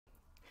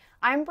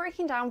I'm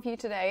breaking down for you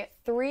today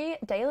 3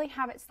 daily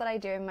habits that I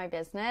do in my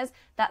business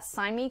that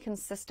sign me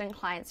consistent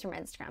clients from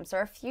Instagram. So there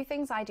are a few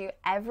things I do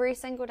every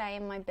single day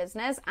in my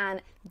business,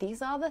 and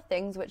these are the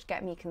things which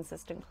get me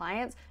consistent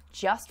clients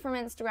just from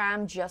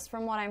Instagram, just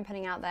from what I'm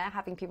putting out there,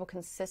 having people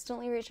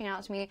consistently reaching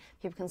out to me,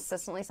 people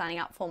consistently signing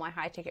up for my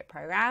high ticket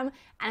program. And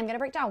I'm going to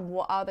break down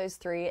what are those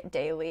 3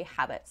 daily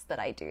habits that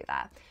I do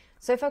there.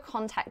 So for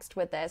context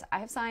with this, I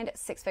have signed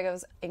 6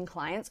 figures in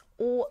clients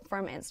all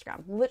from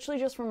Instagram, literally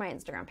just from my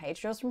Instagram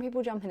page, just from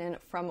people jumping in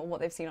from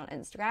what they've seen on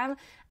Instagram.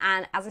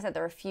 And as I said,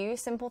 there are a few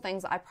simple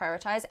things that I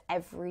prioritize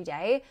every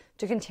day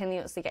to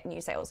continuously get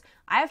new sales.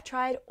 I have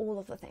tried all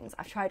of the things.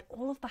 I've tried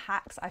all of the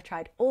hacks. I've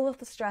tried all of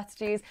the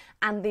strategies.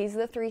 And these are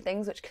the 3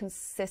 things which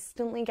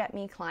consistently get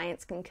me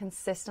clients, can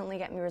consistently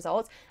get me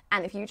results.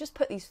 And if you just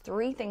put these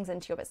 3 things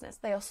into your business,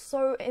 they are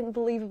so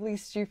unbelievably,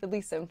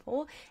 stupidly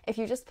simple. If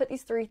you just put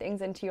these 3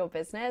 things into your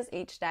business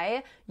each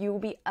day, you will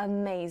be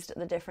amazed at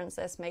the difference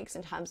this makes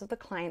in terms of the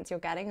clients you're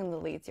getting and the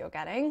leads you're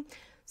getting.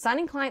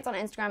 Signing clients on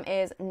Instagram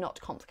is not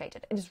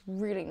complicated. It is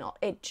really not.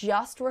 It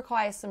just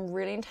requires some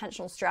really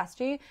intentional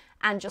strategy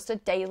and just a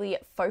daily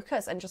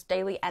focus and just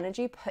daily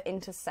energy put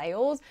into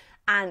sales.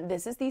 And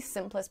this is the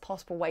simplest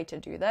possible way to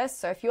do this.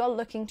 So if you are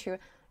looking to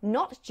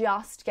not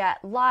just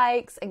get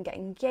likes and get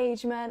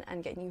engagement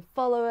and get new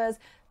followers,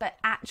 but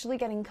actually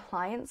getting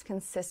clients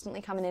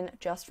consistently coming in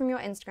just from your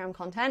Instagram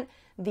content,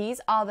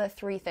 these are the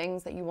 3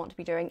 things that you want to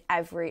be doing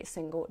every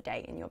single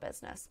day in your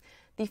business.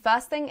 The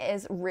first thing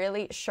is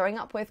really showing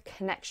up with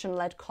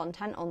connection-led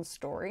content on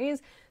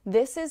stories.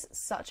 This is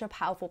such a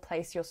powerful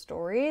place, your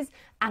stories,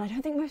 and I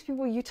don't think most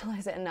people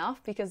utilize it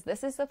enough, because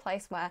this is the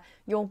place where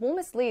your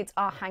warmest leads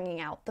are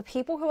hanging out. The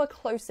people who are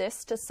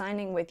closest to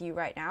signing with you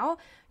right now,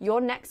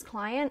 your next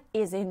client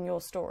is in your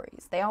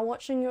stories. They are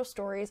watching your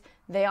stories,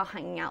 they are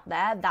hanging out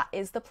there. That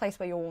is the place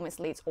where your warmest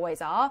leads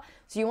always are.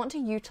 So you want to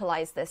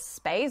utilize this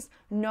space,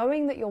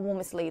 knowing that your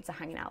warmest leads are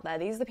hanging out there.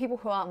 These are the people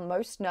who are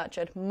most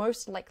nurtured,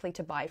 most likely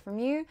to buy from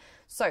you.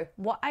 So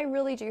what I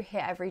really do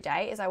here every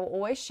day is I will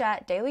always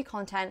share daily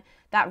content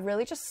that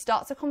really just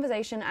starts a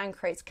conversation and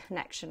creates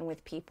connection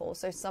with people.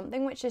 So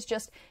something which is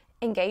just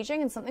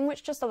engaging and something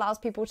which just allows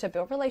people to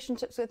build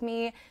relationships with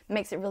me,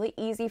 makes it really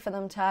easy for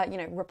them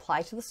to,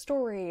 reply to the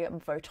story,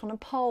 vote on a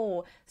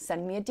poll,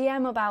 send me a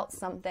DM about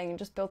something, and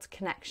just builds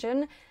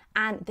connection.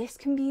 And this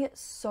can be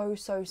so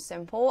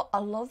simple.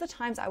 A lot of the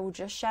times I will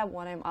just share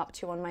what I'm up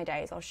to on my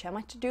days. I'll share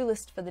my to-do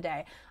list for the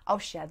day. I'll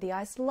share the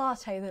iced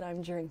latte that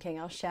I'm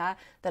drinking. I'll share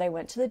that I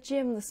went to the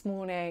gym this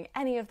morning,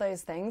 any of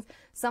those things.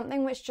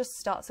 Something which just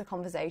starts a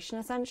conversation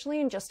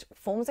essentially and just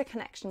forms a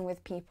connection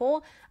with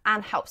people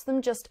and helps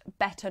them just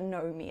better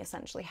know me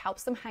essentially,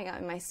 helps them hang out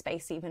in my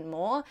space even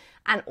more,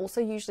 and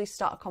also usually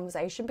start a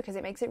conversation, because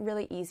it makes it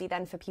really easy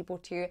then for people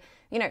to,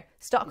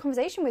 start a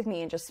conversation with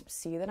me and just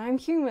see that I'm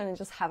human and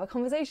just have a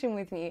conversation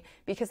with me,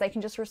 because they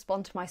can just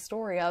respond to my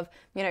story of,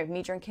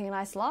 me drinking an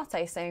iced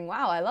latte saying,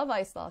 wow, I love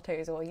iced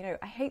lattes, or,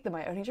 I hate them,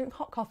 I only drink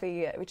hot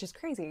coffee, which is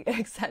crazy,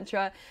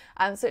 etc.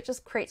 So it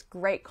just creates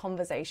great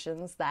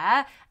conversations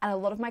there. And a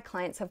lot of my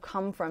clients have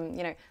come from,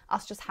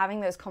 us just having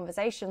those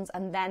conversations.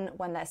 And then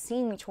when they're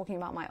seeing me talking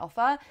about my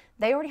offer,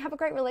 they already have a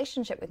great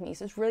relationship with me.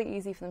 So it's really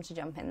easy for them to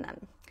jump in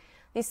then.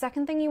 The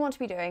second thing you want to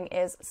be doing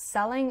is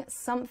selling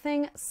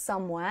something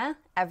somewhere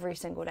every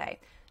single day.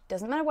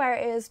 Doesn't matter where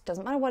it is,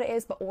 doesn't matter what it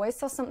is, but always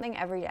sell something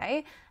every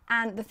day.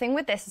 And the thing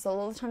with this is a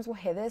lot of the times we'll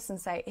hear this and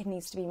say, it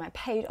needs to be my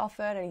paid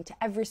offer, I need to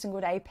every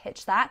single day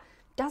pitch that.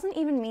 Doesn't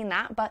even mean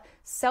that, but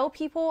sell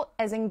people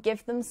as in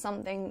give them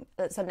something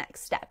that's a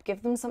next step.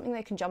 Give them something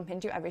they can jump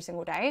into every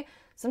single day.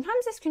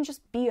 Sometimes this can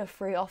just be a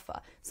free offer.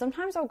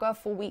 Sometimes I'll go a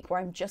full week where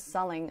I'm just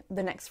selling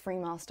the next free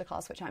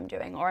masterclass, which I'm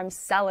doing, or I'm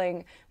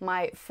selling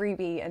my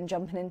freebie and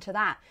jumping into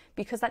that,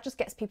 because that just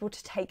gets people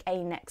to take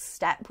a next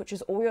step, which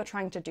is all you're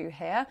trying to do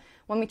here.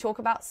 When we talk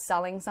about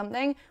selling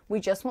something, we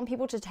just want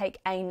people to take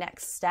a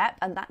next step,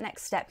 and that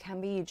next step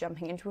can be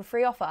jumping into a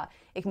free offer.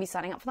 It can be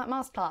signing up for that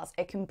masterclass.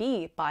 It can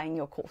be buying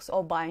your course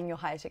or buying your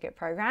higher ticket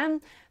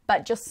program,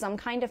 but just some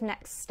kind of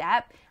next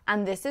step.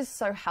 And this is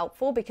so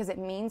helpful because it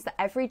means that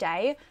every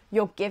day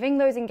you're giving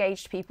those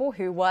engaged people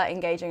who were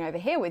engaging over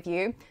here with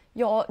you,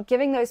 you're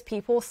giving those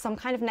people some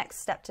kind of next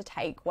step to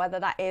take, whether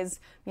that is,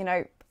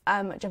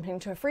 jumping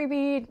into a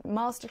freebie,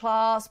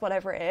 masterclass,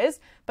 whatever it is,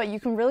 but you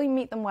can really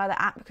meet them where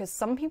they're at, because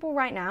some people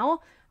right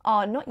now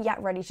are not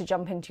yet ready to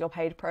jump into your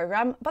paid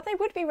program, but they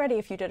would be ready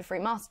if you did a free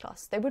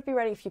masterclass. They would be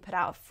ready if you put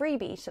out a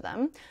freebie to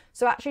them.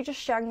 So actually just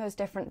sharing those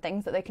different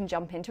things that they can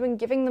jump into and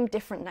giving them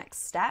different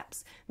next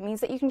steps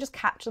means that you can just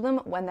capture them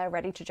when they're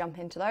ready to jump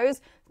into those,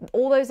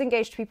 all those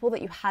engaged people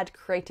that you had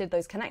created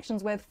those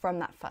connections with from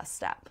that first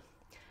step.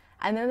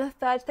 And then the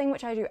third thing,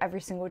 which I do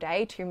every single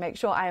day to make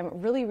sure I am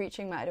really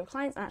reaching my ideal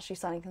clients and actually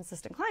signing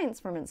consistent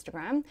clients from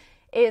Instagram,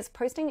 is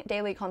posting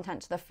daily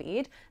content to the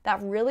feed that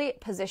really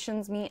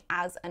positions me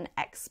as an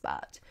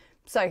expert.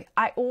 So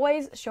I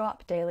always show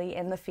up daily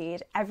in the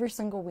feed every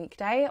single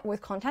weekday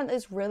with content that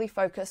is really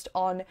focused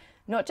on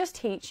not just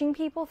teaching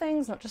people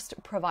things, not just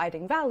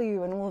providing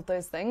value and all of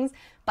those things,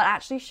 but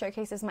actually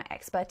showcases my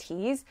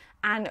expertise.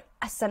 And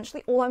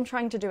essentially all I'm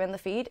trying to do in the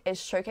feed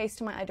is showcase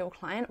to my ideal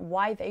client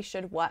why they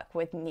should work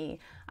with me.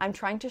 I'm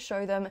trying to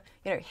show them,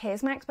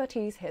 here's my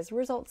expertise, here's the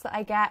results that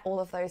I get,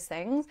 all of those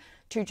things,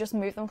 to just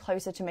move them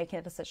closer to making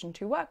a decision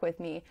to work with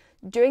me.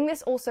 Doing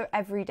this also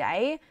every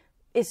day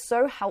is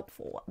so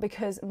helpful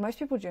because most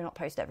people do not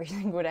post every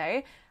single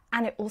day.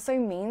 And it also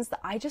means that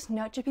I just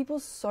nurture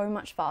people so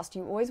much faster.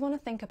 You always want to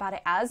think about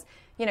it as,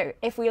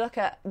 if we look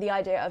at the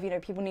idea of,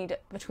 people need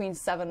between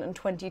 7 and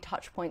 20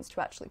 touch points to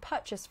actually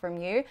purchase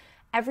from you.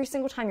 Every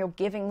single time you're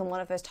giving them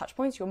one of those touch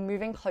points, you're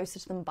moving closer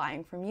to them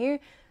buying from you.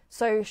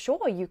 So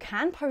sure, you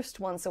can post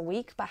once a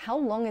week, but how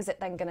long is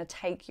it then going to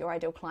take your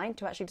ideal client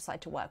to actually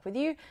decide to work with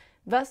you?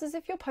 Versus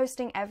if you're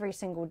posting every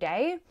single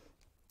day,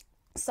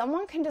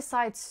 someone can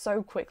decide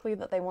so quickly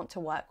that they want to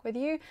work with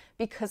you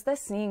because they're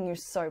seeing you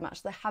so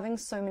much. They're having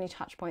so many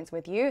touch points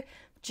with you.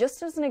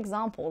 Just as an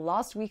example,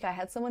 last week I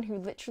had someone who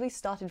literally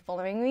started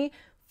following me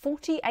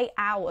 48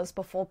 hours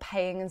before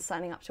paying and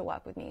signing up to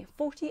work with me.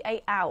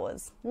 48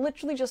 hours,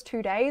 literally just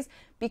 2 days.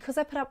 Because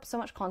I put up so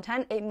much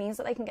content, it means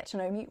that they can get to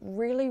know me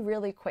really,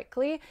 really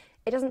quickly.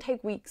 It doesn't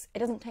take weeks, it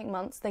doesn't take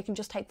months. They can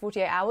just take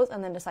 48 hours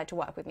and then decide to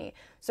work with me.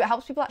 So it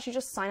helps people actually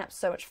just sign up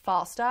so much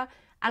faster.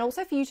 And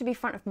also for you to be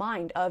front of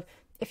mind of,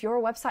 if you're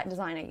a website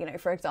designer,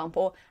 for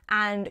example,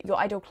 and your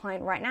ideal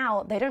client right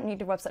now, they don't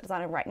need a website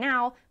designer right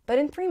now, but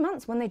in 3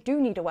 months when they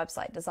do need a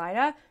website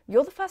designer,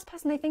 you're the first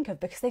person they think of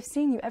because they've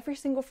seen you every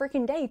single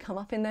freaking day come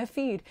up in their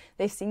feed.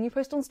 They've seen you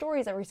post on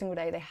stories every single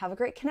day. They have a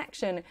great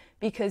connection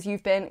because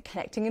you've been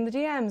connecting in the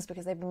DMs,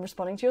 because they've been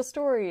responding to your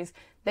stories.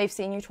 They've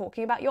seen you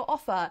talking about your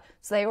offer.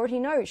 So they already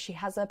know she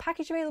has a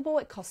package available,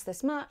 it costs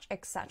this much,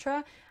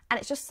 etc. And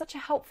it's just such a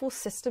helpful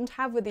system to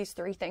have with these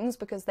 3 things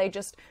because they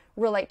just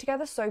relate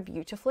together so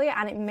beautifully,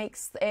 and it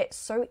makes it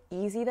so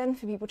easy then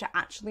for people to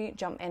actually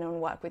jump in and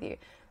work with you.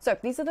 So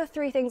these are the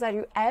 3 things I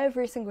do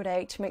every single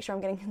day to make sure I'm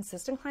getting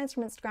consistent clients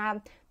from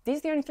Instagram. These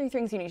are the only 3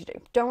 things you need to do.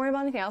 Don't worry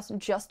about anything else,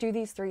 just do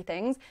these 3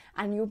 things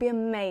and you'll be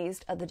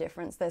amazed at the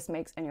difference this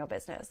makes in your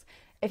business.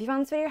 If you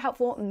found this video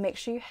helpful, make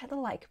sure you hit the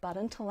like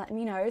button to let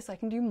me know so I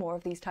can do more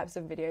of these types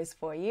of videos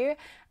for you.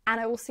 And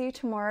I will see you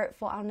tomorrow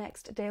for our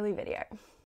next daily video.